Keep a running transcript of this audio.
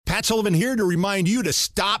Matt Sullivan here to remind you to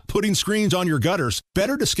stop putting screens on your gutters.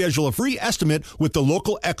 Better to schedule a free estimate with the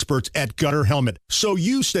local experts at Gutter Helmet so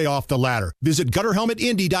you stay off the ladder. Visit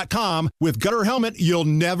GutterHelmetIndy.com. With Gutter Helmet, you'll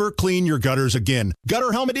never clean your gutters again.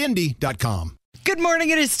 GutterHelmetIndy.com. Good morning.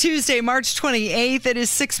 It is Tuesday, March 28th. It is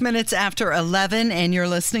 6 minutes after 11, and you're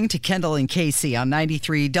listening to Kendall and Casey on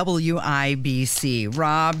 93 WIBC.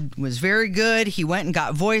 Rob was very good. He went and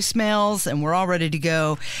got voicemails, and we're all ready to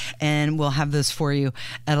go, and we'll have those for you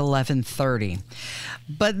at 11:30.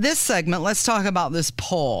 But this segment, let's talk about this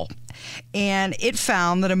poll. And it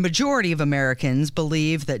found that a majority of Americans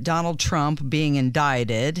believe that Donald Trump being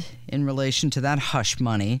indicted in relation to that hush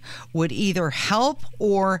money would either help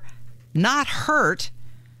or not hurt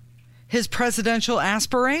his presidential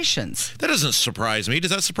aspirations. That doesn't surprise me.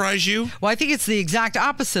 Does that surprise you? Well, I think it's the exact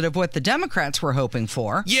opposite of what the Democrats were hoping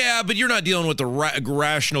for. Yeah, but you're not dealing with the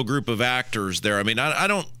rational group of actors there. I mean,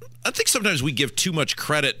 I think sometimes we give too much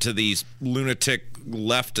credit to these lunatic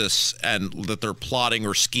leftists and that they're plotting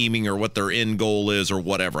or scheming or what their end goal is or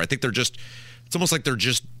whatever. I think it's almost like they're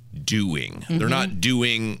just doing. Mm-hmm. They're not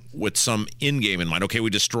doing with some end game in mind. Okay, we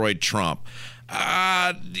destroyed Trump.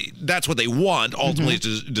 That's what they want, ultimately,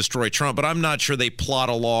 to destroy Trump. But I'm not sure they plot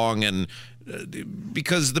along, and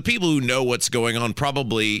because the people who know what's going on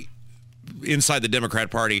probably inside the Democrat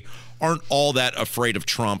Party aren't all that afraid of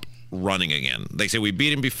Trump running again. They say, we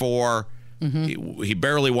beat him before. He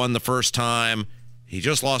barely won the first time. He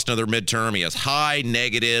just lost another midterm. He has high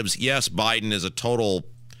negatives. Yes, Biden is a total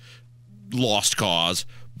lost cause,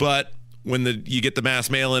 but when you get the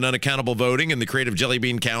mass mail-in unaccountable voting and the creative jelly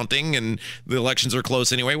bean counting and the elections are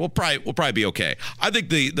close anyway, we'll probably be okay. I think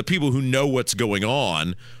the people who know what's going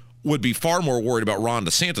on would be far more worried about Ron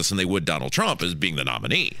DeSantis than they would Donald Trump as being the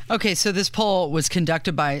nominee. Okay, so this poll was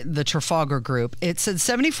conducted by the Trafalgar Group. It said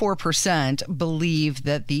 74% believe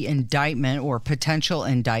that the indictment or potential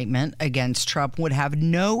indictment against Trump would have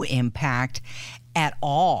no impact at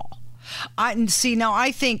all.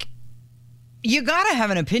 I think you got to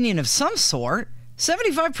have an opinion of some sort.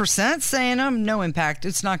 75% saying no impact.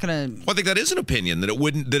 It's not going to. Well, I think that is an opinion that it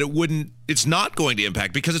wouldn't. It's not going to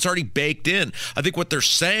impact because it's already baked in. I think what they're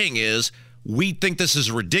saying is we think this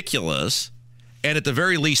is ridiculous, and at the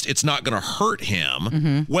very least, it's not going to hurt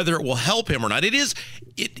him. Whether it will help him or not, it is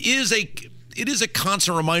a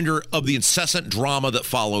constant reminder of the incessant drama that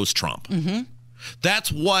follows Trump.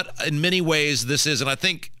 That's what, in many ways, this is, and I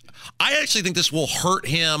actually think this will hurt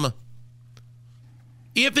him.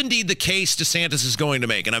 If indeed the case DeSantis is going to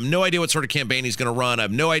make, and I have no idea what sort of campaign he's going to run. I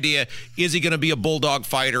have no idea, is he going to be a bulldog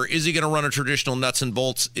fighter? Is he going to run a traditional nuts and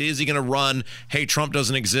bolts? Is he going to run, hey, Trump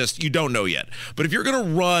doesn't exist? You don't know yet. But if you're going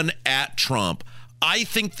to run at Trump, I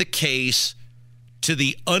think the case to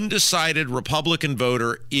the undecided Republican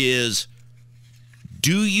voter is,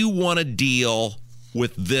 do you want to deal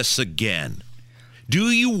with this again? Do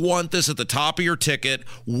you want this at the top of your ticket?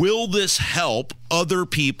 Will this help other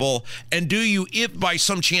people? And do you, if by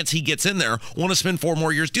some chance he gets in there, want to spend 4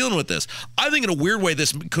 more years dealing with this? I think in a weird way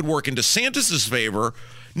this could work in DeSantis' favor,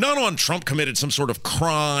 not on Trump committed some sort of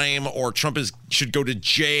crime or Trump should go to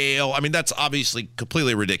jail. I mean, that's obviously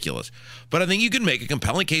completely ridiculous. But I think you can make a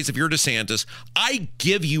compelling case if you're DeSantis. I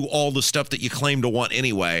give you all the stuff that you claim to want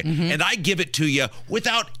anyway, and I give it to you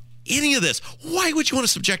without any of this. Why would you want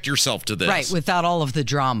to subject yourself to this? Right, without all of the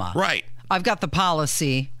drama. Right. I've got the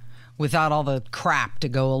policy without all the crap to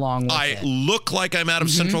go along with it. I look like I'm out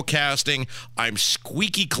of central casting. I'm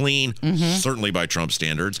squeaky clean, certainly by Trump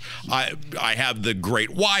standards. I have the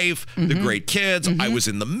great wife, the great kids. I was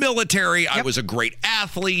in the military. I was a great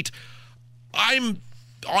athlete. I'm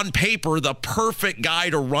on paper the perfect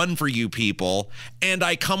guy to run for you people, and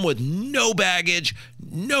I come with no baggage,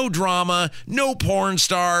 no drama, no porn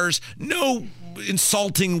stars, no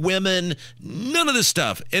insulting women, none of this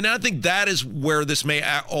stuff. And I think that is where this may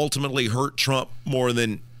ultimately hurt Trump more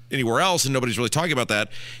than anywhere else, and nobody's really talking about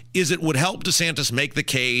that, is it would help DeSantis make the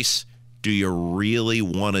case, do you really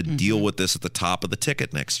want to deal with this at the top of the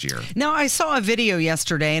ticket next year? Now, I saw a video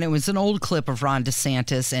yesterday, and it was an old clip of Ron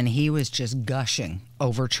DeSantis, and he was just gushing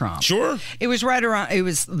over Trump. Sure. It was right around, it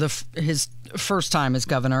was his first time as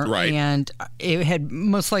governor. Right. And it had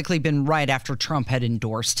most likely been right after Trump had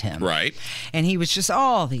endorsed him. Right. And he was just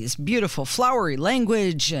all these beautiful, flowery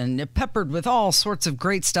language and peppered with all sorts of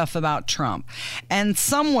great stuff about Trump. And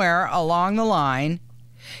somewhere along the line,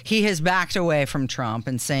 he has backed away from Trump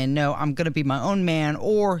and saying, no, I'm going to be my own man,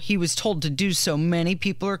 or he was told to do so. Many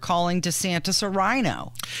people are calling DeSantis a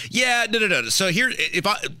rhino. Yeah, no. So here,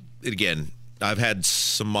 I've had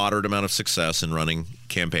some moderate amount of success in running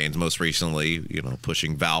campaigns, most recently,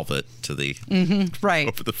 pushing Velvet to the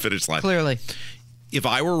over the finish line. Clearly. if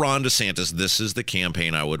I were Ron DeSantis, this is the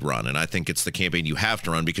campaign I would run. And I think it's the campaign you have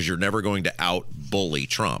to run because you're never going to out-bully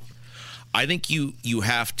Trump. I think you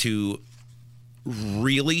have to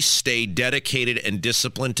really stay dedicated and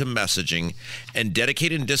disciplined to messaging. And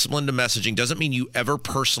dedicated and disciplined to messaging doesn't mean you ever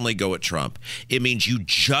personally go at Trump. It means you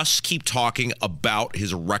just keep talking about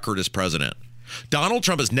his record as president. Donald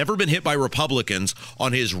Trump has never been hit by Republicans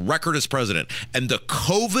on his record as president. And the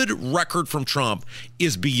COVID record from Trump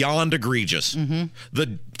is beyond egregious.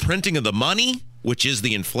 The printing of the money, which is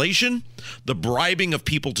the inflation, the bribing of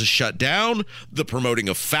people to shut down, the promoting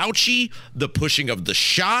of Fauci, the pushing of the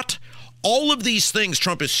shot, all of these things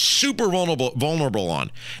Trump is super vulnerable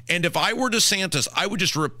on. And if I were DeSantis, I would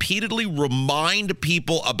just repeatedly remind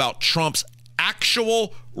people about Trump's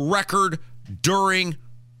actual record during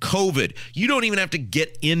COVID. You don't even have to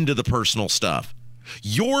get into the personal stuff.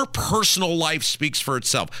 Your personal life speaks for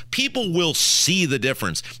itself. People will see the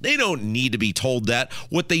difference. They don't need to be told that.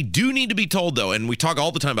 What they do need to be told, though, and we talk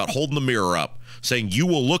all the time about holding the mirror up, saying you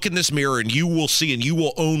will look in this mirror and you will see and you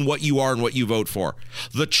will own what you are and what you vote for.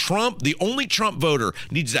 The only Trump voter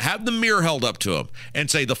needs to have the mirror held up to him and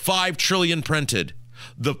say the $5 trillion printed,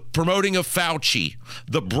 the promoting of Fauci,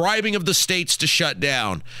 the bribing of the states to shut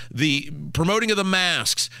down, the promoting of the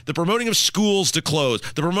masks, the promoting of schools to close,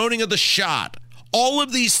 the promoting of the shot. All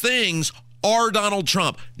of these things are Donald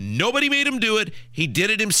Trump. Nobody made him do it. He did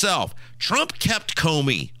it himself. Trump kept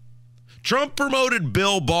Comey. Trump promoted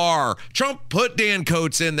Bill Barr. Trump put Dan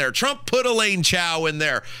Coates in there. Trump put Elaine Chao in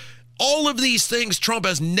there. All of these things Trump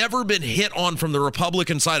has never been hit on from the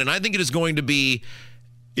Republican side. And I think it is going to be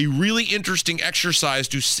a really interesting exercise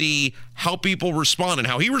to see how people respond and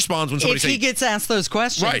how he responds when somebody says, if he gets asked those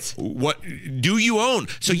questions. Right. What do you own?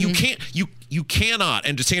 So you can't, you cannot,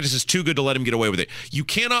 and DeSantis is too good to let him get away with it. You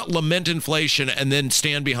cannot lament inflation and then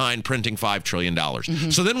stand behind printing $5 trillion.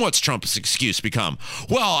 So then what's Trump's excuse become?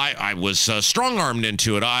 Well, I was strong-armed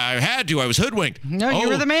into it. I had to. I was hoodwinked. No, you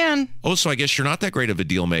were the man. Oh, so I guess you're not that great of a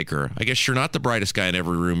deal maker. I guess you're not the brightest guy in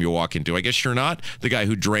every room you walk into. I guess you're not the guy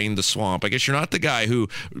who drained the swamp. I guess you're not the guy who,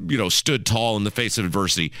 stood tall in the face of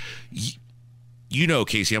adversity. You know,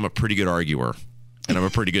 Casey, I'm a pretty good arguer. And I'm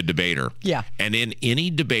a pretty good debater. Yeah. And in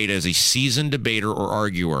any debate, as a seasoned debater or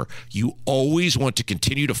arguer, you always want to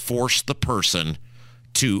continue to force the person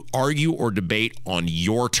to argue or debate on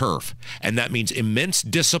your turf. And that means immense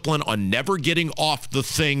discipline on never getting off the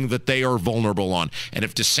thing that they are vulnerable on. And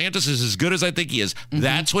if DeSantis is as good as I think he is,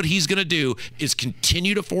 that's what he's going to do, is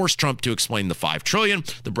continue to force Trump to explain the $5 trillion,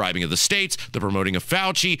 the bribing of the states, the promoting of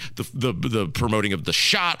Fauci, the promoting of the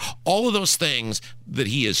shot, all of those things that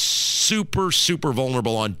he is super, super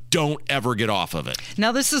vulnerable on. Don't ever get off of it.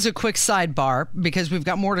 Now, this is a quick sidebar because we've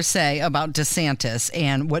got more to say about DeSantis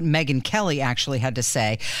and what Megyn Kelly actually had to say.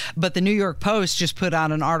 But the New York Post just put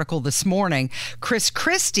out an article this morning. Chris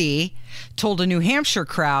Christie told a New Hampshire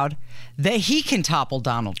crowd that he can topple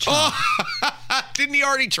Donald Trump. Oh, didn't he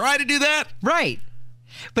already try to do that? Right.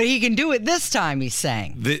 But he can do it this time, he's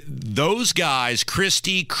saying. Those guys,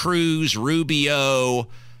 Christie, Cruz, Rubio,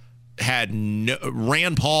 had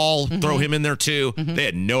Rand Paul, throw him in there too. They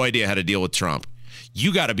had no idea how to deal with Trump.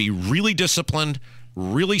 You got to be really disciplined,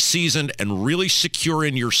 really seasoned, and really secure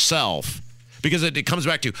in yourself. Because it comes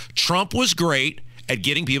back to Trump was great at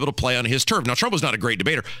getting people to play on his turf. Now, Trump was not a great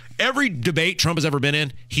debater. Every debate Trump has ever been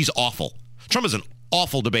in, he's awful. Trump is an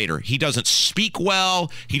awful debater. He doesn't speak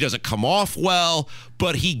well. He doesn't come off well.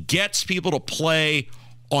 But he gets people to play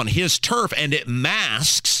on his turf, and it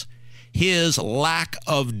masks his lack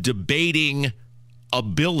of debating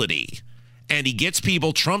ability. And he gets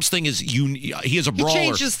people. Trump's thing is he is a brawler. He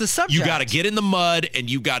changes the subject. You got to get in the mud, and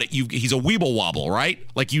he's a weeble wobble, right?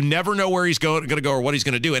 Like you never know where he's going to go or what he's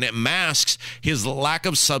going to do, and it masks his lack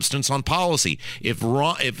of substance on policy. If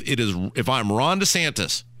I'm Ron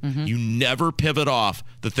DeSantis, you never pivot off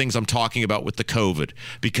the things I'm talking about with the COVID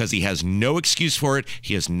because he has no excuse for it.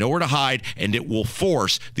 He has nowhere to hide, and it will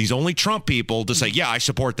force these only Trump people to say, yeah, I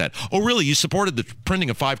support that. Oh, really? You supported the printing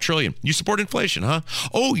of $5 trillion. You support inflation, huh?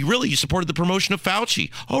 Oh, you supported the promotion of Fauci.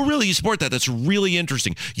 Oh, really? You support that? That's really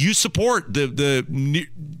interesting. You support the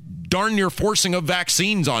darn near forcing of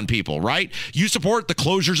vaccines on people, right? You support the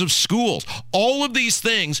closures of schools. All of these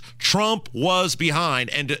things Trump was behind.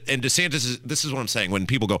 And DeSantis, this is what I'm saying. When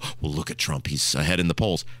people go, well, look at Trump, he's ahead in the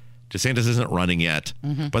polls. DeSantis isn't running yet.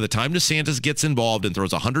 By the time DeSantis gets involved and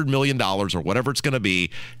throws $100 million or whatever it's going to be,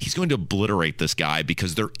 he's going to obliterate this guy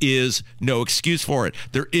because there is no excuse for it.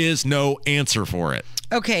 There is no answer for it.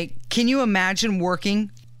 Okay, can you imagine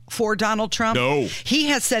working for Donald Trump? No. He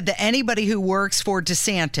has said that anybody who works for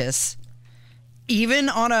DeSantis even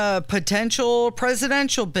on a potential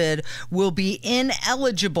presidential bid, will be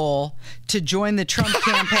ineligible to join the Trump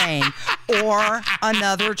campaign or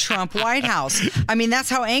another Trump White House. I mean, that's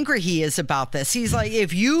how angry he is about this. He's like,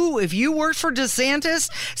 if you worked for DeSantis,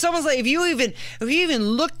 someone's like, if you even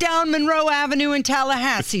look down Monroe Avenue in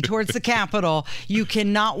Tallahassee towards the Capitol, you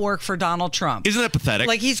cannot work for Donald Trump. Isn't that pathetic?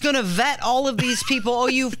 Like, he's going to vet all of these people. Oh,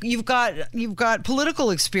 you've got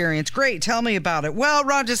political experience. Great, tell me about it. Well,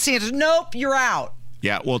 Ron DeSantis, nope, you're out.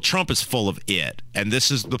 Yeah, well, Trump is full of it, and this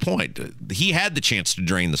is the point. He had the chance to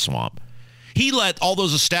drain the swamp. He let all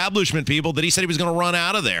those establishment people that he said he was going to run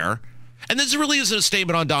out of there. And this really isn't a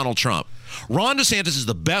statement on Donald Trump. Ron DeSantis is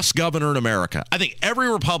the best governor in America. I think every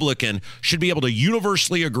Republican should be able to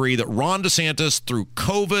universally agree that Ron DeSantis, through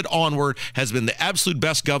COVID onward, has been the absolute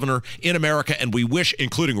best governor in America. And we wish,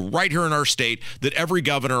 including right here in our state, that every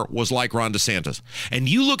governor was like Ron DeSantis. And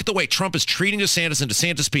you look at the way Trump is treating DeSantis and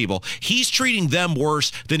DeSantis people, he's treating them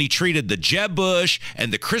worse than he treated the Jeb Bush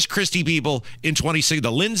and the Chris Christie people in 2016,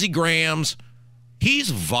 the Lindsey Grahams.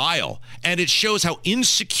 He's vile, and it shows how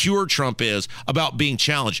insecure Trump is about being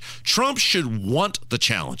challenged. Trump should want the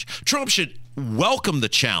challenge. Trump should welcome the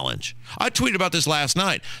challenge. I tweeted about this last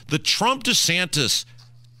night. The Trump-DeSantis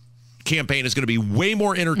campaign is going to be way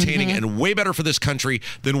more entertaining and way better for this country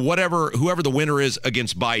than whoever the winner is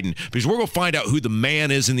against Biden, because we're going to find out who the man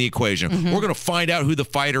is in the equation. We're going to find out who the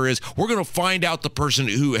fighter is. We're going to find out the person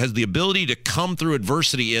who has the ability to come through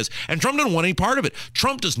adversity is, and Trump doesn't want any part of it.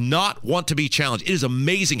 Trump does not want to be challenged. It is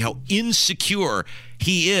amazing how insecure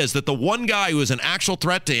he is, that the one guy who is an actual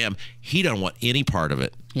threat to him, he doesn't want any part of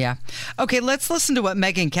it. Yeah. Okay, let's listen to what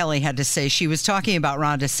Megyn Kelly had to say. She was talking about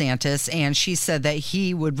Ron DeSantis, and she said that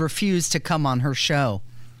he would refuse to come on her show.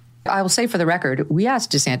 I will say for the record, we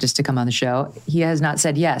asked DeSantis to come on the show. He has not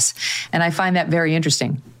said yes. And I find that very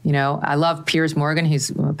interesting. You know, I love Piers Morgan.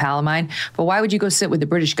 He's a pal of mine. But why would you go sit with the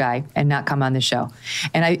British guy and not come on the show?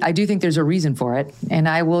 And I do think there's a reason for it. And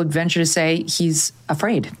I will venture to say he's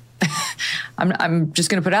afraid. I'm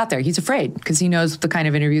just going to put it out there. He's afraid because he knows the kind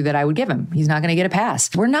of interview that I would give him. He's not going to get a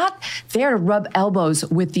pass. We're not there to rub elbows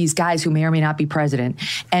with these guys who may or may not be president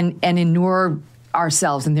and inure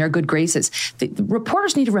ourselves in their good graces. The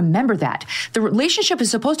reporters need to remember that. The relationship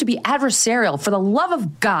is supposed to be adversarial. For the love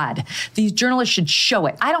of God, these journalists should show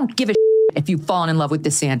it. I don't give a if you've fallen in love with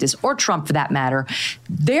DeSantis or Trump for that matter.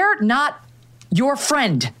 They're not your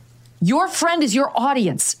friend. Your friend is your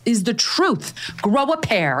audience, is the truth. Grow a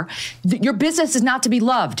pair. Your business is not to be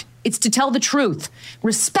loved. It's to tell the truth.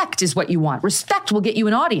 Respect is what you want. Respect will get you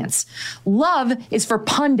an audience. Love is for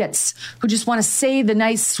pundits who just want to say the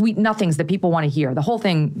nice, sweet nothings that people want to hear. The whole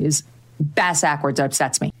thing is bass-ackwards. It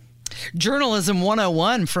upsets me. Journalism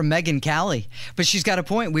 101 from Megyn Kelly. But she's got a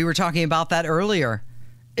point. We were talking about that earlier.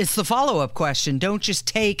 It's the follow-up question. Don't just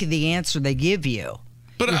take the answer they give you.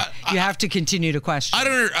 But you have to continue to question.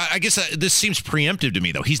 I guess this seems preemptive to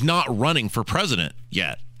me, though. He's not running for president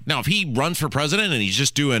yet. Now, if he runs for president and he's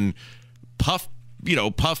just doing puff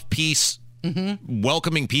piece,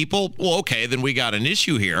 welcoming people, well, okay, then we got an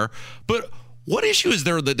issue here. But what issue is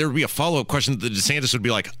there that there would be a follow-up question that DeSantis would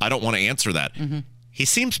be like, I don't want to answer that? He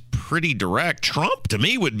seems pretty direct. Trump, to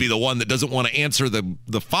me, would be the one that doesn't want to answer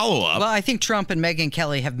the follow-up. Well, I think Trump and Megyn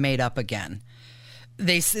Kelly have made up again.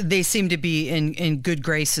 They seem to be in good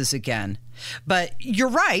graces again. But you're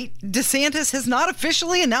right. DeSantis has not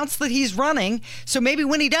officially announced that he's running. So maybe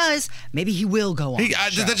when he does, maybe he will go on.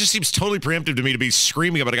 That just seems totally preemptive to me to be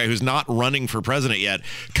screaming about a guy who's not running for president yet,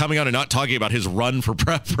 coming on and not talking about his run for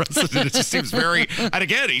president. It just seems very, and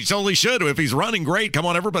again, he totally should. If he's running, great. Come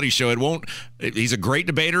on, everybody's show. He's a great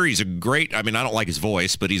debater. He's a great, I don't like his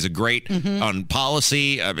voice, but he's a great on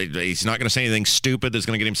policy. I mean, he's not going to say anything stupid that's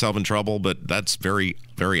going to get himself in trouble, but that's very,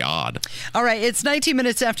 very odd. All right, it's 19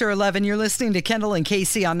 minutes after 11. You're listening to Kendall and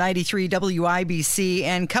Casey on 93 WIBC.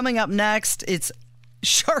 And coming up next, it's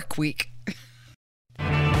Shark Week.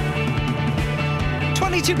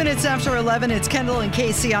 22 minutes after 11, it's Kendall and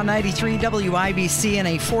Casey on 93 WIBC, and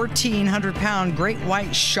a 1,400-pound great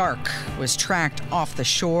white shark was tracked off the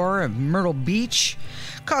shore of Myrtle Beach.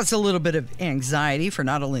 Caused a little bit of anxiety for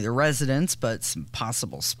not only the residents, but some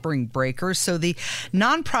possible spring breakers. So the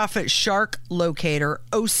nonprofit shark locator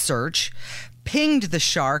OSearch pinged the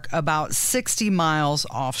shark about 60 miles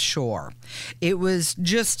offshore. It was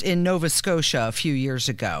just in Nova Scotia a few years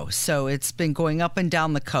ago, so it's been going up and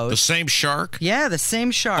down the coast. The same shark? Yeah, the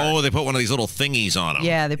same shark. Oh, they put one of these little thingies on him.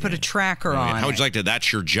 Yeah, they put a tracker on it. How would you like to?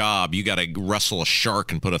 That's your job. You got to wrestle a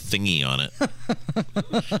shark and put a thingy on it.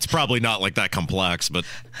 It's probably not like that complex, but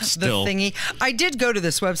still. The thingy. I did go to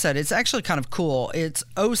this website. It's actually kind of cool. It's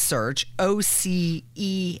OSearch, OCEARCH.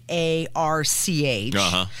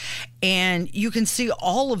 and you can see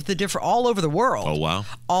all over the world. Oh, wow.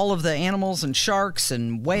 All of the animals and sharks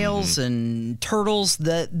and whales and turtles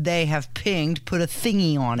that they have pinged, put a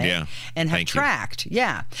thingy on it, and have tracked.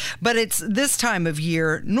 Yeah. But it's this time of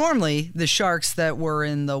year. Normally, the sharks that were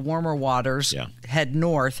in the warmer waters head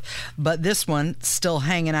north, but this one still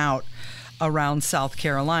hanging out around South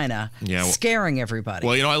Carolina, scaring everybody.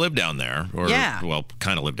 Well, I lived down there. Well,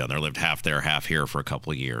 kind of lived down there. I lived half there, half here for a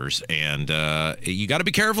couple of years. And you got to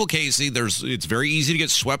be careful, Casey. It's very easy to get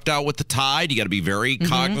swept out with the tide. You got to be very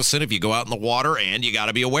cognizant if you go out in the water, and you got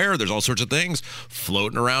to be aware there's all sorts of things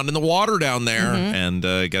floating around in the water down there. And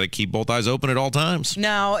you got to keep both eyes open at all times.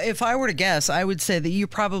 Now, if I were to guess, I would say that you're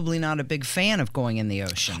probably not a big fan of going in the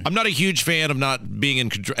ocean. I'm not a huge fan of not being in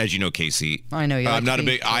control. As you know, Casey. I know you. I'm not a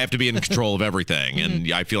big. I have to be in control of everything, and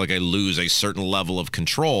I feel like I lose a certain level of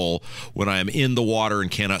control when I am in the water and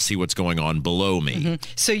cannot see what's going on below me.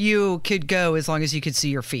 So you could go as long as you could see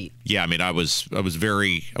your feet. Yeah, I mean, I was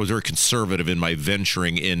very conservative in my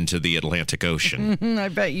venturing into the Atlantic Ocean. I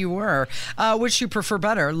bet you were. Which you prefer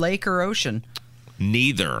better, lake or ocean?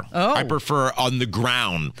 Neither. Oh. I prefer on the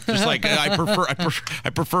ground. Just like I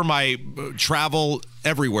prefer my travel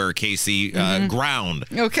everywhere, Casey. Ground.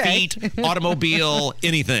 Okay. Feet, automobile,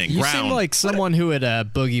 anything. You ground. seem like someone who would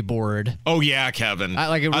boogie board. Oh yeah, Kevin.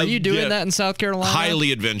 Were you doing that in South Carolina?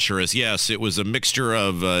 Highly adventurous. Yes, it was a mixture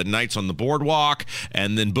of nights on the boardwalk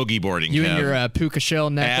and then boogie boarding. You Kev. and your puka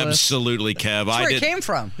shell necklace. Absolutely, Kev. That's where it came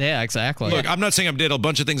from. Yeah, exactly. Look, I'm not saying I did a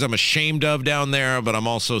bunch of things I'm ashamed of down there, but I'm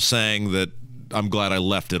also saying that I'm glad I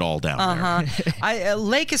left it all down there.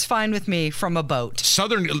 Lake is fine with me from a boat.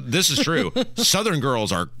 This is true. Southern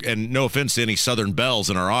girls are, and no offense to any Southern belles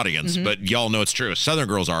in our audience, but y'all know it's true. Southern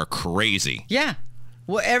girls are crazy. Yeah.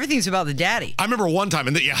 Well, everything's about the daddy. I remember one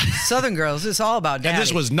time, Southern girls, it's all about daddy. And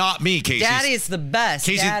this was not me, Casey. Daddy is the best.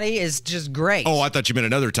 Casey, daddy is just great. Oh, I thought you meant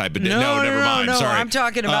another type, but no, never mind. No, sorry. I'm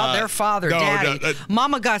talking about their father, daddy.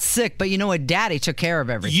 Mama got sick, but you know what? Daddy took care of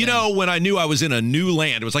everything. You know, when I knew I was in a new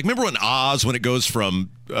land, it was like, remember when Oz, when it goes from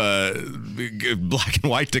black and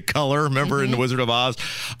white to color, remember in The Wizard of Oz?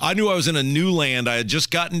 I knew I was in a new land. I had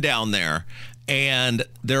just gotten down there, and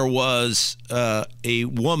there was a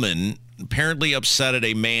woman apparently upset at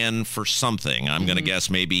a man for something. I'm going to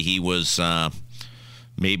guess maybe he was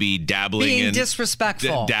maybe being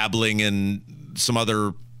disrespectful, dabbling in some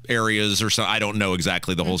other areas or something. I don't know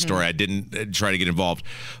exactly the whole story. I didn't try to get involved,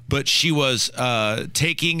 but she was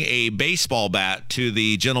taking a baseball bat to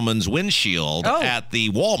the gentleman's windshield at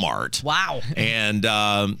the Walmart. Wow.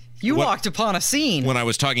 And you walked upon a scene. When I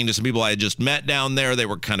was talking to some people I had just met down there, they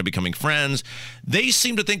were kind of becoming friends. They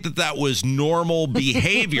seemed to think that was normal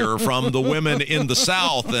behavior from the women in the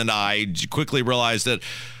South, and I quickly realized that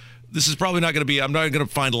this is probably not going to be, I'm not going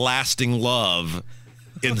to find lasting love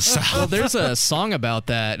in the South. Well, there's a song about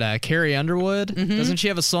that. Carrie Underwood, doesn't she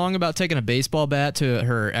have a song about taking a baseball bat to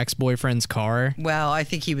her ex-boyfriend's car? Well, I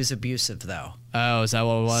think he was abusive, though. Oh, is that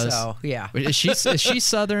what it was? So, yeah. Is she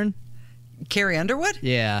Southern? Carrie Underwood?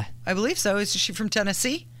 Yeah. I believe so. Is she from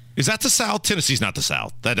Tennessee? Is that the South? Tennessee's not the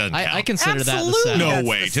South. That doesn't count. I consider that the Absolutely. South. No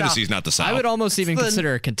way. Tennessee's not the South. I would almost even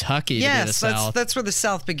consider Kentucky to be the South. That's where the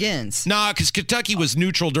South begins. Nah, because Kentucky was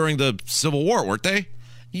neutral during the Civil War, weren't they?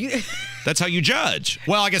 That's how you judge.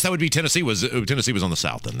 Well, I guess that would be Tennessee was on the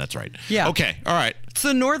South then. That's right. Yeah. Okay. All right. It's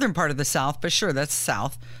the northern part of the South, but sure, that's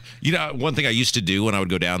South. You know, one thing I used to do when I would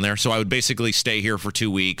go down there, so I would basically stay here for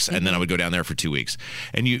 2 weeks, and then I would go down there for 2 weeks.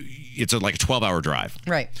 And it's like a 12-hour drive.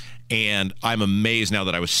 Right. And I'm amazed now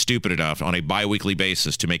that I was stupid enough on a biweekly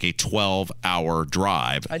basis to make a 12-hour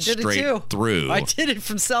drive straight through. I did it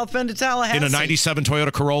from South Bend to Tallahassee. In a 97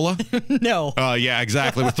 Toyota Corolla? No. Yeah,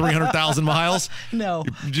 exactly. With 300,000 miles? No.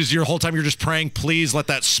 Just your whole time you're just praying, please let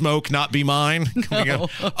that smoke not be mine. No.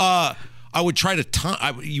 I would try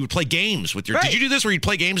to you would play games with your right. Did you do this where you'd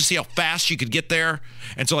play games to see how fast you could get there?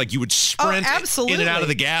 And so like you would sprint in and out of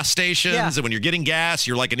the gas stations, and when you're getting gas,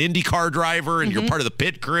 you're like an IndyCar driver and you're part of the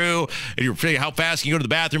pit crew, and you're figuring how fast you can go to the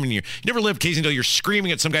bathroom, and you never live, Casey, until you're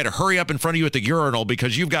screaming at some guy to hurry up in front of you at the urinal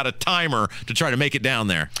because you've got a timer to try to make it down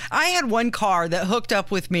there. I had one car that hooked up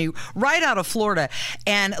with me right out of Florida,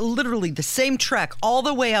 and literally the same trek all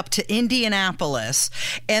the way up to Indianapolis,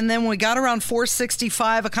 and then when we got around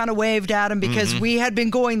 465, I kind of waved at him because we had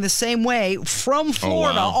been going the same way from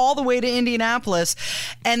Florida all the way to Indianapolis,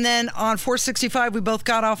 and then on 465 we both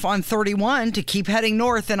got off on 31 to keep heading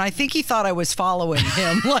north, and I think he thought I was following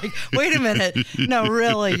him. Like, wait a minute, no,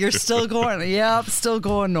 really, you're still going? Yep, still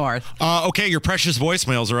going north. Okay, your precious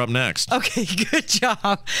voicemails are up next. Okay, good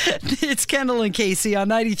job. It's Kendall and Casey on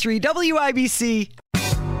 93 WIBC.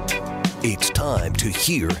 It's time to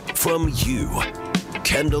hear from you.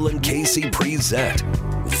 Kendall and Casey present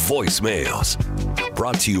Voicemails.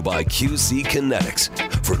 Brought to you by QC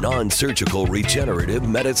Kinetics for non-surgical regenerative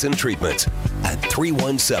medicine treatments at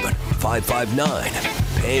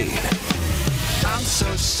 317-559-PAIN. I'm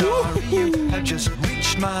so sorry you have just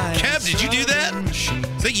reached my Kev, did you do that?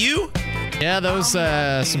 Is that you? Yeah, those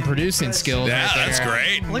some producing skills. Yeah, right there. that's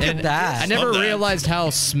great. Look at that. I never Love that. realized how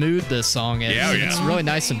smooth this song is. Yeah, yeah. It's really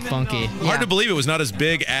nice and funky. Hard to believe it was not as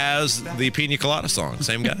big as the Pina Colada song.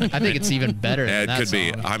 Same guy. I think it's even better than Yeah, it that could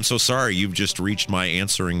be. song. I'm so sorry. You've just reached my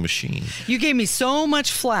answering machine. You gave me so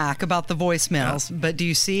much flack about the voicemails, but do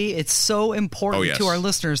you see? It's so important Oh, yes. to our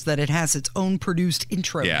listeners that it has its own produced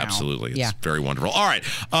intro Yeah, now. absolutely. It's Yeah. very wonderful. All right.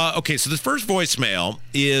 Okay, so the first voicemail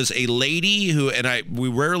is a lady who, and we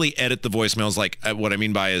rarely edit the voicemails. Like, what I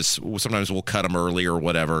mean by is sometimes we'll cut them early or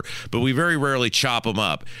whatever, but we very rarely chop them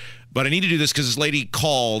up. But I need to do this because this lady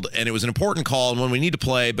called, and it was an important call, and one we need to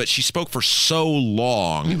play, but she spoke for so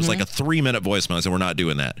long. It was like a 3-minute voicemail, and we're not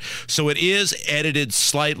doing that. So it is edited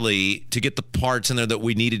slightly to get the parts in there that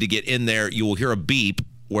we needed to get in there. You will hear a beep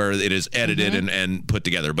where it is edited and put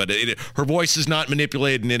together. But her voice is not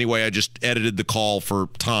manipulated in any way. I just edited the call for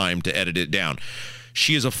time to edit it down.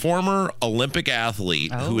 She is a former Olympic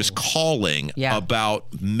athlete who is calling about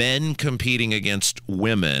men competing against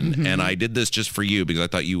women. And I did this just for you because I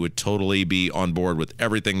thought you would totally be on board with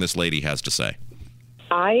everything this lady has to say.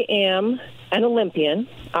 I am an Olympian.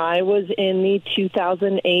 I was in the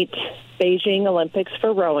 2008 Beijing Olympics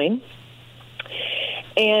for rowing.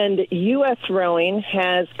 And U.S. Rowing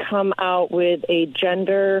has come out with a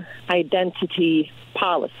gender identity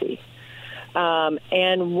policy. And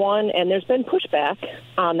there's been pushback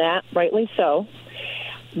on that, rightly so.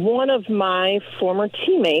 One of my former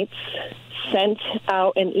teammates sent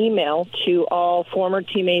out an email to all former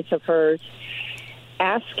teammates of hers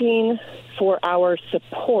asking for our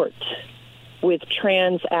support with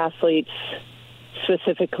trans athletes,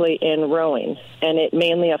 specifically in rowing. And it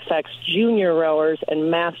mainly affects junior rowers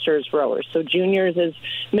and masters rowers. So juniors is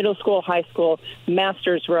middle school, high school,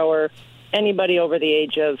 masters rower, anybody over the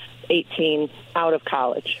age of 18 out of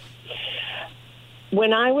college.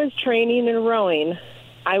 When I was training in rowing,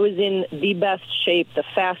 I was in the best shape, the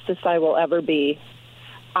fastest I will ever be.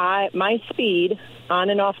 My speed on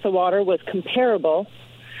and off the water was comparable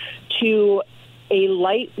to a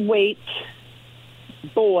lightweight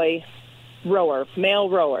boy rower, male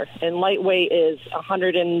rower, and lightweight is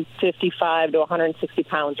 155 to 160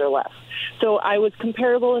 pounds or less. So I was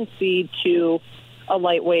comparable in speed to a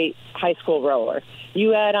lightweight high school rower.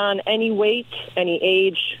 You add on any weight, any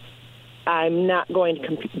age, I'm not going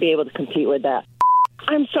to be able to compete with that.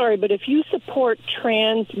 I'm sorry, but if you support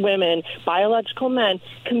trans women, biological men,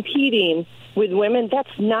 competing with women, that's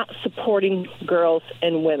not supporting girls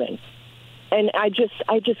and women. And I just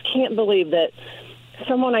can't believe that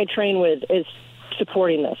someone I train with is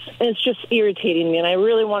supporting this. And it's just irritating me, and I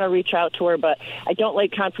really want to reach out to her, but I don't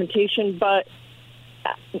like confrontation, but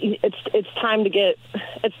it's time to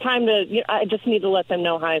I just need to let them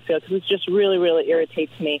know how I feel, because it just really, really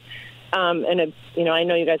irritates me. And I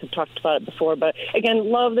know you guys have talked about it before, but again,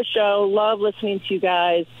 love the show, love listening to you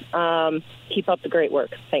guys. Keep up the great work.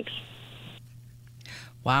 Thanks.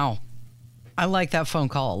 Wow. I like that phone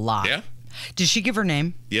call a lot. Yeah? Did she give her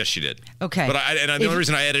name? Yes, she did. Okay. But the only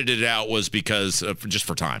reason I edited it out was because just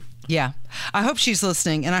for time. Yeah. I hope she's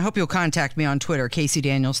listening, and I hope you'll contact me on Twitter, Casey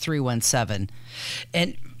Daniels 317.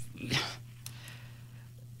 And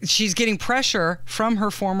she's getting pressure from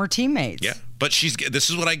her former teammates. Yeah. But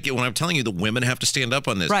this is what I get when I'm telling you the women have to stand up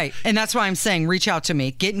on this. Right. And that's why I'm saying reach out to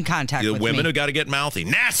me. Get in contact with me. The women have got to get mouthy.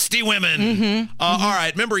 Nasty women. All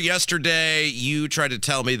right. Remember yesterday you tried to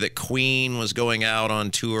tell me that Queen was going out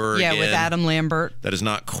on tour again? with Adam Lambert. That is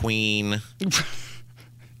not Queen.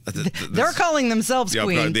 They're calling themselves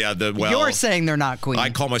Queen. You're saying they're not Queen.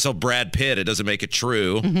 I call myself Brad Pitt. It doesn't make it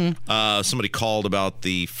true. Somebody called about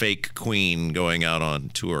the fake Queen going out on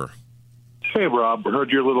tour. Hey, Rob. I heard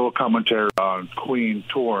your little commentary on Queen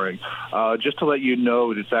touring. Just to let you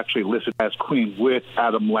know, it's actually listed as Queen with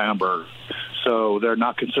Adam Lambert. So they're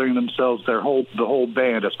not considering themselves the whole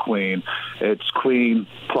band as Queen. It's Queen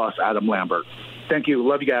plus Adam Lambert. Thank you.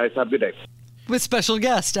 Love you guys. Have a good day. With special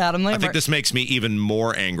guest Adam Lambert. I think this makes me even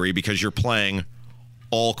more angry because you're playing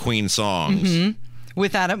all Queen songs.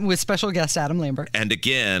 With special guest Adam Lambert. And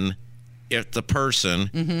again, if the person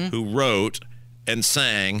who wrote and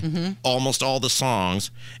sang almost all the songs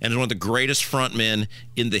and is one of the greatest frontmen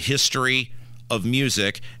in the history of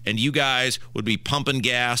music, and you guys would be pumping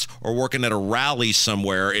gas or working at a rally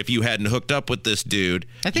somewhere if you hadn't hooked up with this dude.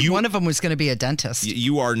 I think one of them was going to be a dentist.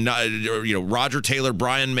 You are not, Roger Taylor,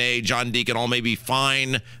 Brian May, John Deacon, all may be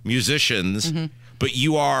fine musicians, but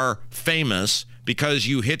you are famous because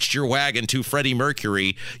you hitched your wagon to Freddie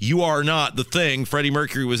Mercury. You are not the thing Freddie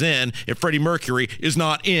Mercury was in if Freddie Mercury is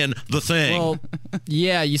not in the thing. Well,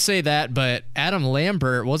 yeah, you say that, but Adam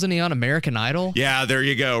Lambert, wasn't he on American Idol? Yeah, there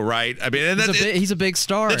you go, right? I mean, and he's a big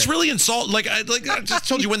star. It's really insulting. Like I just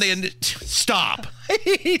told you when they stop.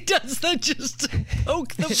 He does that just to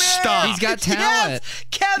poke the bear. Stop. He's got talent. Yes.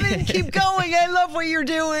 Kevin, keep going. I love what you're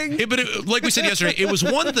doing. Like we said yesterday, it was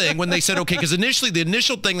one thing when they said, okay, because the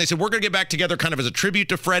initial thing, they said, we're going to get back together kind of as a tribute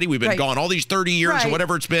to Freddie. We've been gone all these 30 years or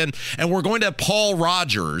whatever it's been, and we're going to have Paul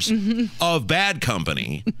Rogers of Bad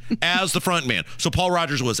Company as the front man. So Paul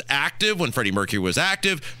Rogers was active when Freddie Mercury was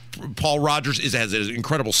active. Paul Rogers has an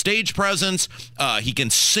incredible stage presence. He can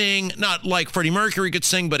sing, not like Freddie Mercury could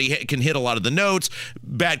sing, but he can hit a lot of the notes.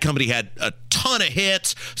 Bad Company had a ton of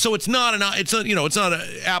hits, so it's not an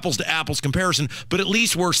apples to apples comparison. But at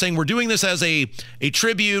least we're saying we're doing this as a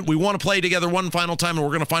tribute. We want to play together one final time, and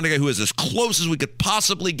we're going to find a guy who is as close as we could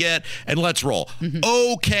possibly get, and let's roll.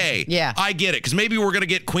 Okay, yeah, I get it, because maybe we're going to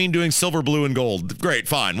get Queen doing Silver, Blue, and Gold. Great,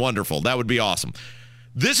 fine, wonderful. That would be awesome.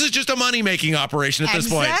 This is just a money-making operation at this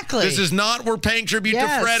point. Exactly. This is not, we're paying tribute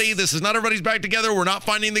to Freddie. This is not everybody's back together. We're not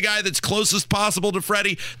finding the guy that's closest possible to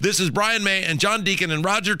Freddie. This is Brian May and John Deacon and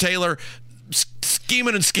Roger Taylor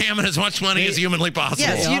scheming and scamming as much money as humanly possible.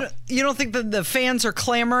 Yes, you don't think that the fans are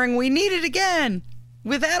clamoring, we need it again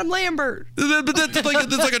with Adam Lambert? But that's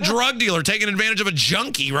like a drug dealer taking advantage of a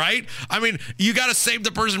junkie, right? I mean, you got to save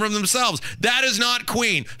the person from themselves. That is not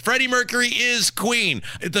Queen. Freddie Mercury is Queen.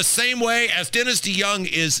 The same way as Dennis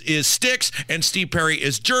DeYoung is Styx, and Steve Perry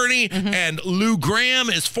is Journey, and Lou Gramm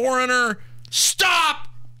is Foreigner. Stop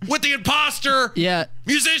with the imposter. Yeah.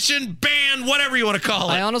 Musician, band, whatever you want to call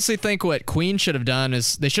it. I honestly think what Queen should have done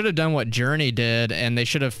is they should have done what Journey did, and they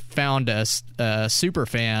should have found a super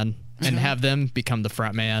fan and have them become the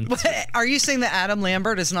front man. Are you saying that Adam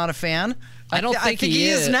Lambert is not a fan? I think he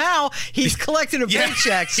is now. He's collecting a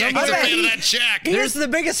paycheck. Yeah, he's a fan of that check. He's the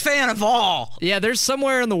biggest fan of all. Yeah, there's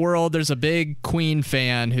somewhere in the world, there's a big Queen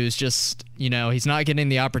fan who's just, he's not getting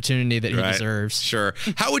the opportunity that he deserves. Sure.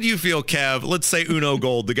 How would you feel, Kev? Let's say Uno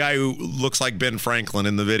Gold, the guy who looks like Ben Franklin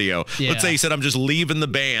in the video. Yeah. Let's say he said, I'm just leaving the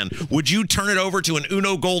band. Would you turn it over to an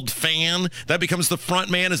Uno Gold fan? That becomes the front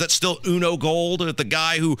man? Is that still Uno Gold? If the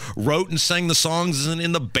guy who wrote and sang the songs isn't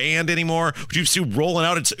in the band anymore? Would you see rolling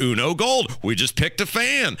out, it's Uno Gold. We just picked a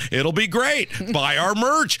fan. It'll be great. Buy our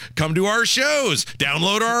merch. Come to our shows.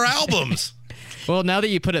 Download our albums. Well, now that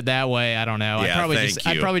you put it that way, I don't know. Yeah,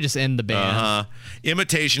 I'd probably just end the band.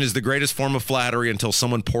 Imitation is the greatest form of flattery until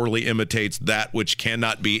someone poorly imitates that which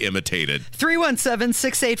cannot be imitated.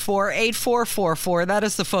 317-684-8444. That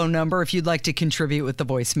is the phone number if you'd like to contribute with the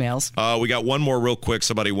voicemails. We got one more real quick.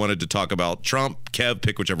 Somebody wanted to talk about Trump. Kev,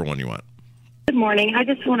 pick whichever one you want. Good morning. I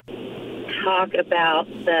just want to talk about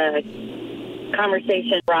the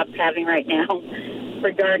conversation Rob's having right now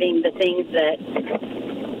regarding the things that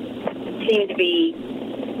seem to be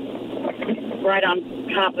right on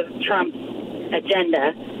top of Trump's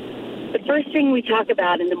agenda. The first thing we talk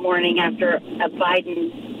about in the morning after a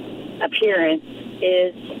Biden appearance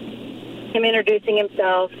is him introducing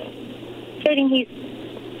himself, stating he's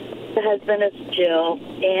the husband of Jill,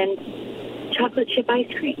 and chocolate chip ice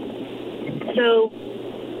cream. So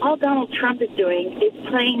all Donald Trump is doing is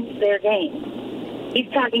playing their game. He's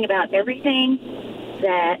talking about everything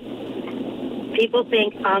that people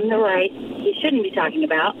think on the right he shouldn't be talking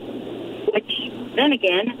about, which then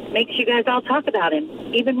again makes you guys all talk about him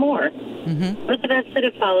even more. Most of us that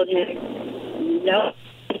have followed him know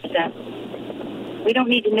that we don't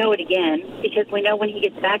need to know it again, because we know when he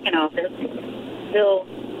gets back in office, he'll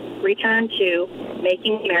return to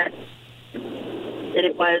making America than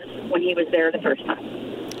it was when he was there the first time.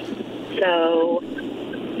 So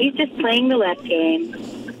he's just playing the left game.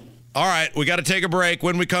 All right, we got to take a break.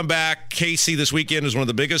 When we come back, Casey this weekend is one of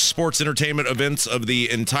the biggest sports entertainment events of the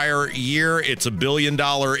entire year. It's $1 billion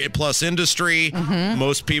plus industry.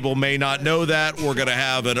 Most people may not know that. We're going to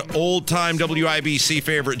have an old-time WIBC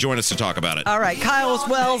favorite join us to talk about it. All right, Kyle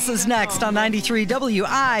Wells is next on 93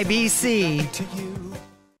 WIBC.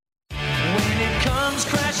 When it comes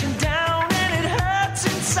crashing down and it hurts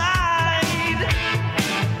inside,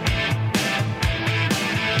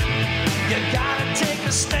 you gotta take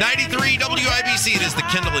a stand. 93 WIBC Casey. It is the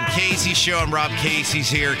Kendall and Casey show. I'm Rob. Casey's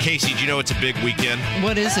here. Casey, do you know it's a big weekend?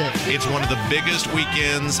 What is it? It's one of the biggest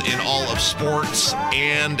weekends in all of sports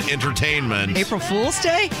and entertainment. April Fool's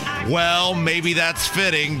Day? Well, maybe that's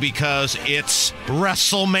fitting because it's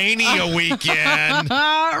WrestleMania weekend.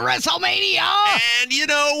 WrestleMania! And, you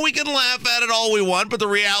know, we can laugh at it all we want, but the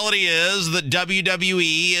reality is that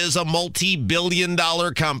WWE is a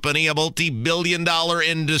multi-billion-dollar company, a multi-billion-dollar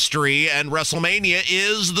industry, and WrestleMania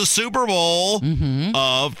is the Super Bowl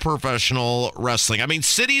of professional wrestling. I mean,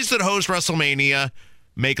 cities that host WrestleMania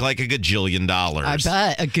make like a gajillion dollars.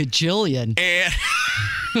 I bet, a gajillion.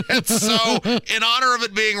 And so, in honor of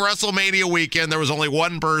it being WrestleMania weekend, there was only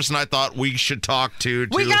one person I thought we should talk to.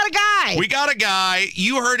 We got a guy. We got a guy.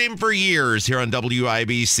 You heard him for years here on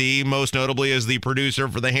WIBC, most notably as the producer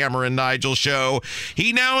for the Hammer and Nigel show.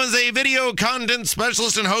 He now is a video content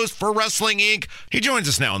specialist and host for Wrestling Inc. He joins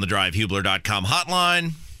us now on the DriveHubler.com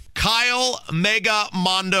hotline. Kyle Mega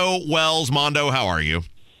Mondo Wells. Mondo, how are you?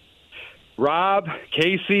 Rob,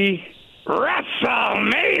 Casey,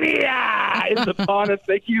 WrestleMania is upon us.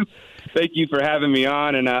 Thank you for having me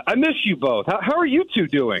on, and I miss you both. How are you two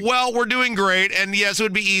doing? Well, we're doing great, and yes, it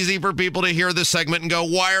would be easy for people to hear this segment and go,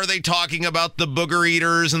 why are they talking about the booger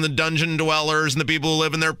eaters and the dungeon dwellers and the people who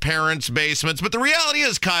live in their parents' basements? But the reality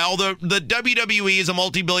is, Kyle, the WWE is a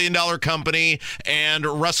multi-billion-dollar company, and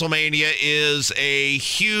WrestleMania is a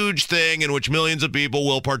huge thing in which millions of people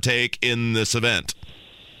will partake in this event.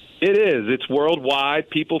 It is. It's worldwide.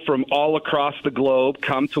 People from all across the globe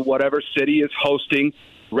come to whatever city is hosting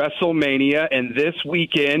WrestleMania, and this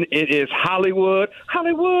weekend it is Hollywood,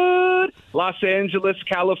 Los Angeles,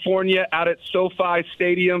 California, out at SoFi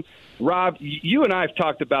Stadium. Rob, you and I have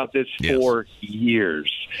talked about this for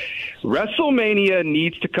years. WrestleMania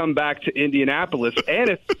needs to come back to Indianapolis,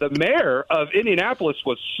 and if the mayor of Indianapolis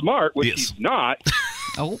was smart, which he's not.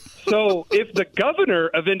 So if the governor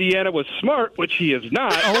of Indiana was smart, which he is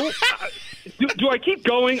not, do I keep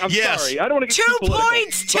going? I'm sorry. I don't want to get 2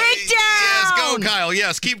 points, take down. Yes, go, Kyle.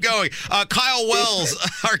 Yes, keep going. Kyle Wells,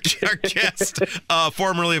 our guest,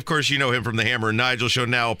 formerly, of course, you know him from the Hammer and Nigel show,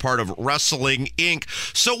 now a part of Wrestling Inc.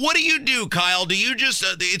 So what do you do, Kyle? Do you just,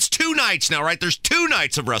 it's 2 nights now, right? There's 2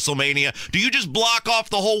 nights of WrestleMania. Do you just block off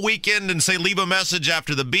the whole weekend and say, leave a message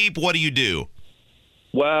after the beep? What do you do?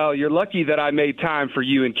 Well, you're lucky that I made time for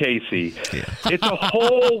you and Casey. Yeah. It's a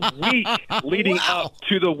whole week leading up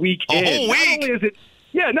to the weekend. A whole week?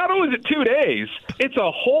 Not only is it 2 days, it's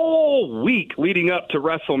a whole week leading up to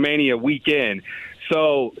WrestleMania weekend.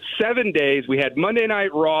 So 7 days. We had Monday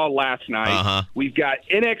Night Raw last night. We've got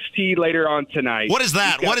NXT later on tonight. What is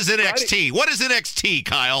that? What is NXT? What is NXT,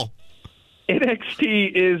 Kyle?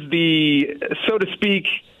 NXT is the, so to speak,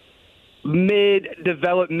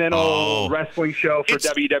 mid-developmental wrestling show for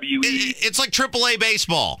WWE. It's like AAA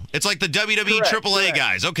baseball. It's like the WWE AAA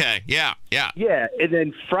guys. Okay, yeah. Yeah, and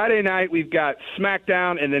then Friday night we've got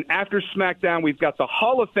SmackDown, and then after SmackDown we've got the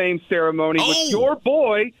Hall of Fame ceremony with your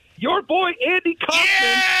boy Andy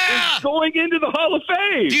Kaufman is going into the Hall of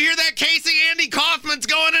Fame. Do you hear that, Casey? Andy Kaufman's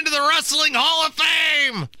going into the Wrestling Hall of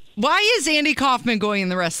Fame. Why is Andy Kaufman going in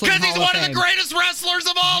the Wrestling Hall of Fame? Because he's one of the greatest wrestlers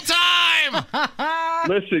of all time.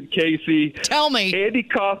 Listen, Casey. Tell me. Andy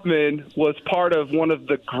Kaufman was part of one of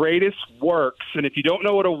the greatest works. And if you don't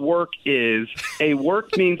know what a work is, a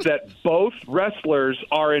work means that both wrestlers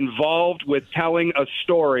are involved with telling a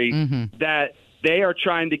story that they are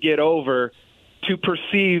trying to get over to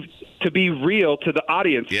perceive to be real to the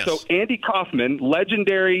audience. Yes. So Andy Kaufman,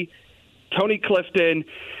 legendary Tony Clifton,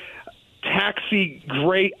 Taxi,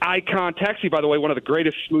 great icon. Taxi, by the way, one of the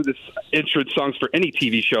greatest, smoothest entrance songs for any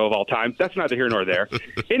TV show of all time. That's neither here nor there.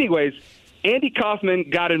 Anyways, Andy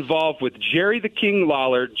Kaufman got involved with Jerry the King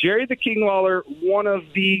Lawler. Jerry the King Lawler, one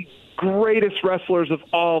of the greatest wrestlers of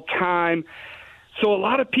all time. So a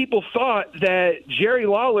lot of people thought that Jerry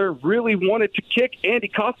Lawler really wanted to kick Andy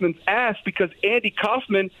Kaufman's ass because Andy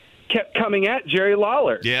Kaufman kept coming at Jerry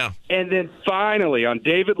Lawler. Yeah. And then finally on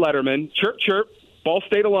David Letterman, chirp, chirp, Ball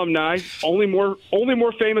State alumni, only more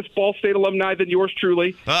famous Ball State alumni than yours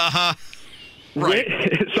truly. Right.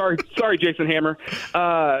 Sorry, Jason Hammer.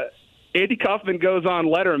 Andy Kaufman goes on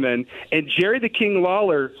Letterman, and Jerry the King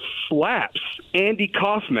Lawler slaps Andy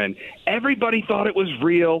Kaufman. Everybody thought it was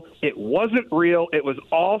real. It wasn't real. It was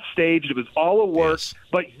all staged. It was all a work. Yes.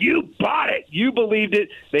 But you bought it. You believed it.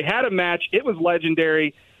 They had a match. It was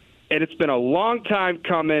legendary. and it's been a long time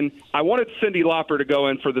coming. I wanted Cyndi Lauper to go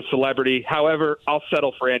in for the celebrity. However, I'll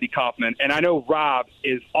settle for Andy Kaufman, and I know Rob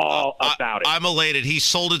is all about it. I'm elated. He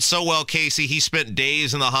sold it so well, Casey. He spent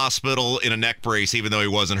days in the hospital in a neck brace, even though he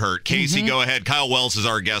wasn't hurt. Casey, go ahead. Kyle Wells is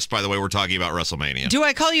our guest, by the way. We're talking about WrestleMania. Do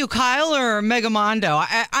I call you Kyle or Megamondo?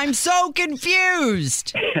 I'm so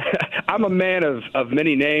confused. I'm a man of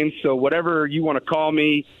many names, so whatever you want to call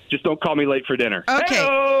me, just don't call me late for dinner.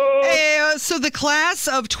 Okay. So the class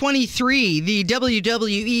of 23, the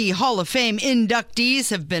WWE Hall of Fame inductees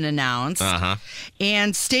have been announced.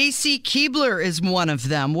 And Stacy Keibler is one of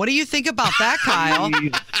them. What do you think about that, Kyle?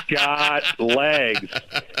 She's got legs.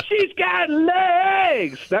 She's got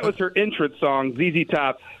legs. That was her entrance song, ZZ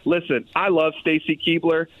Top. Listen, I love Stacy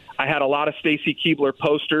Keibler. I had a lot of Stacy Keibler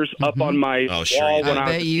posters up on my wall when I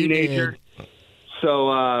was a teenager.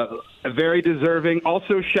 So very deserving.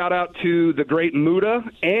 Also, shout out to the great Muda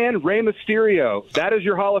and Rey Mysterio. That is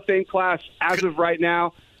your Hall of Fame class as of right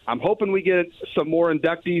now. I'm hoping we get some more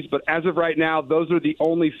inductees, but as of right now, those are the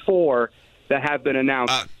only 4 that have been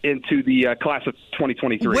announced into the class of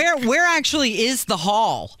 2023. Where actually is the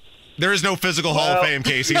hall? There is no physical Hall of Fame,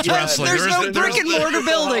 Casey. It's wrestling. There's no brick and mortar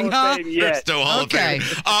building, huh? There's no Hall of Fame.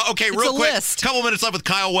 Okay, real quick. List. Couple minutes left with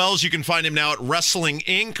Kyle Wells. You can find him now at Wrestling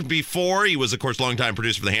Inc. Before he was, of course, longtime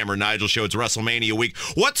producer for the Hammer and Nigel show. It's WrestleMania week.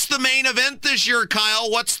 What's the main event this year, Kyle?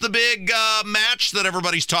 What's the big match that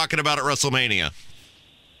everybody's talking about at WrestleMania?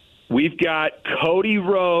 We've got Cody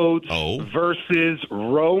Rhodes versus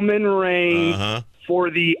Roman Reigns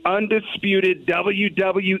for the undisputed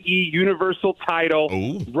WWE Universal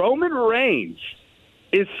title. Roman Reigns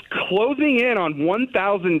is closing in on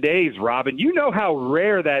 1,000 days, Robin. You know how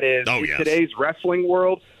rare that is in today's wrestling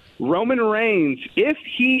world. Roman Reigns, if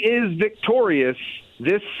he is victorious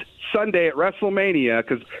this Sunday at WrestleMania,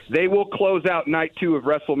 because they will close out night 2 of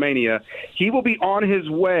WrestleMania, he will be on his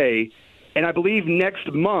way. And I believe next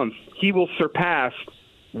month he will surpass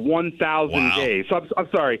 1,000 days. So I'm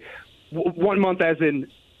sorry, 1 month as in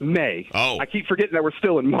May. I keep forgetting that we're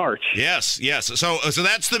still in March. Yes. So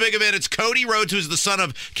that's the big event. It's Cody Rhodes, who's the son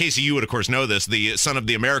of, Casey, you would, of course, know this, the son of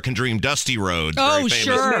the American Dream, Dusty Rhodes. Oh,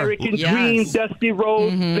 sure. American Dream, Dusty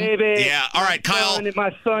Rhodes, baby. Yeah, all right, Kyle.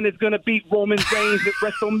 My son is going to beat Roman Reigns at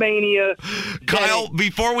WrestleMania. Kyle,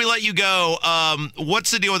 before we let you go, what's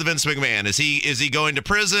the deal with Vince McMahon? Is he going to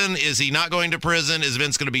prison? Is he not going to prison? Is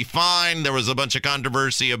Vince going to be fine? There was a bunch of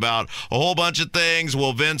controversy about a whole bunch of things.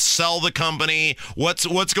 Will Vince sell the company? What's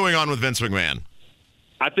going on with Vince McMahon?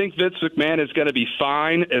 I think Vince McMahon is going to be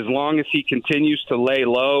fine as long as he continues to lay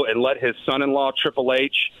low and let his son-in-law Triple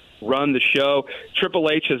H run the show. Triple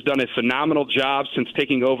H has done a phenomenal job since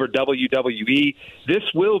taking over WWE. This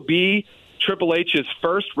will be Triple H's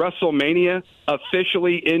first WrestleMania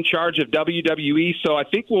officially in charge of WWE, so I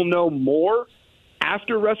think we'll know more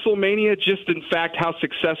after WrestleMania, just in fact how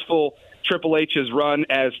successful Triple H's run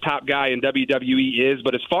as top guy in WWE is.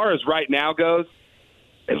 But as far as right now goes,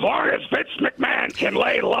 as long as Vince McMahon can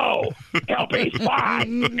lay low, he'll be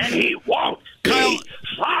fine, and he won't be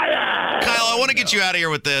fired. Kyle, I want to get you out of here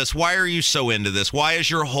with this. Why are you so into this? Why is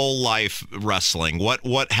your whole life wrestling?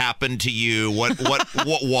 What happened to you?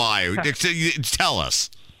 Why? Tell us.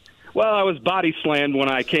 Well, I was body slammed when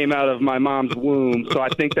I came out of my mom's womb, so I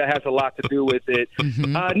think that has a lot to do with it.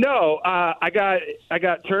 I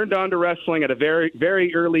got turned on to wrestling at a very,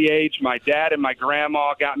 very early age. My dad and my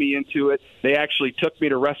grandma got me into it. They actually took me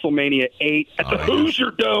to WrestleMania 8 at the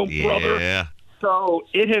Hoosier Dome, brother. So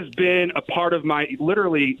it has been a part of my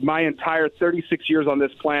entire 36 years on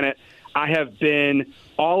this planet. I have been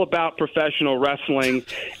all about professional wrestling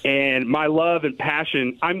and my love and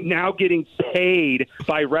passion. I'm now getting paid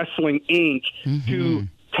by Wrestling Inc. to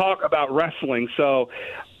talk about wrestling. So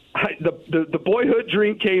the boyhood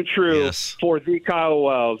dream came true for the Kyle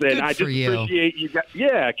Wells. And I just appreciate you guys.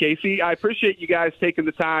 Yeah, Casey, I appreciate you guys taking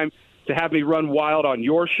the time to have me run wild on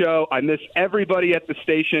your show. I miss everybody at the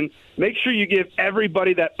station. Make sure you give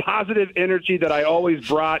everybody that positive energy that I always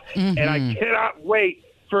brought. And I cannot wait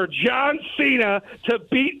for John Cena to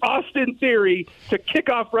beat Austin Theory to kick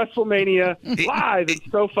off WrestleMania live in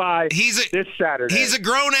SoFi this Saturday. He's a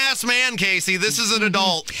grown-ass man, Casey. This is an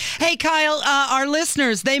adult. Hey, Kyle, our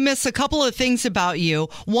listeners, they miss a couple of things about you.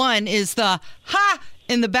 One is the ha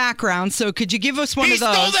in the background, so could you give us one of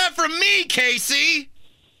those? He stole that from me, Casey.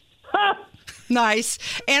 Nice.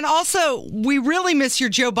 And also, we really miss your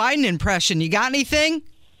Joe Biden impression. You got anything?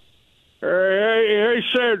 Hey,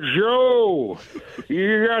 said Joe,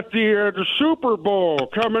 you got the Super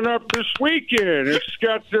Bowl coming up this weekend. It's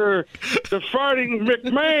got the Fighting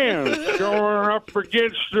McMahon going up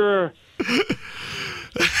against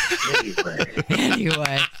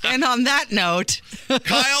Anyway, and on that note,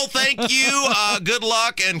 Kyle, thank you. Good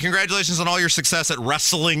luck and congratulations on all your success at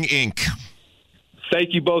Wrestling Inc.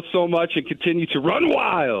 Thank you both so much and continue to run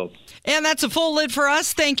wild. And that's a full lid for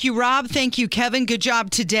us. Thank you, Rob. Thank you, Kevin. Good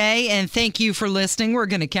job today. And thank you for listening. We're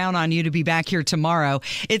going to count on you to be back here tomorrow.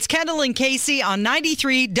 It's Kendall and Casey on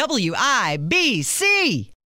 93 WIBC.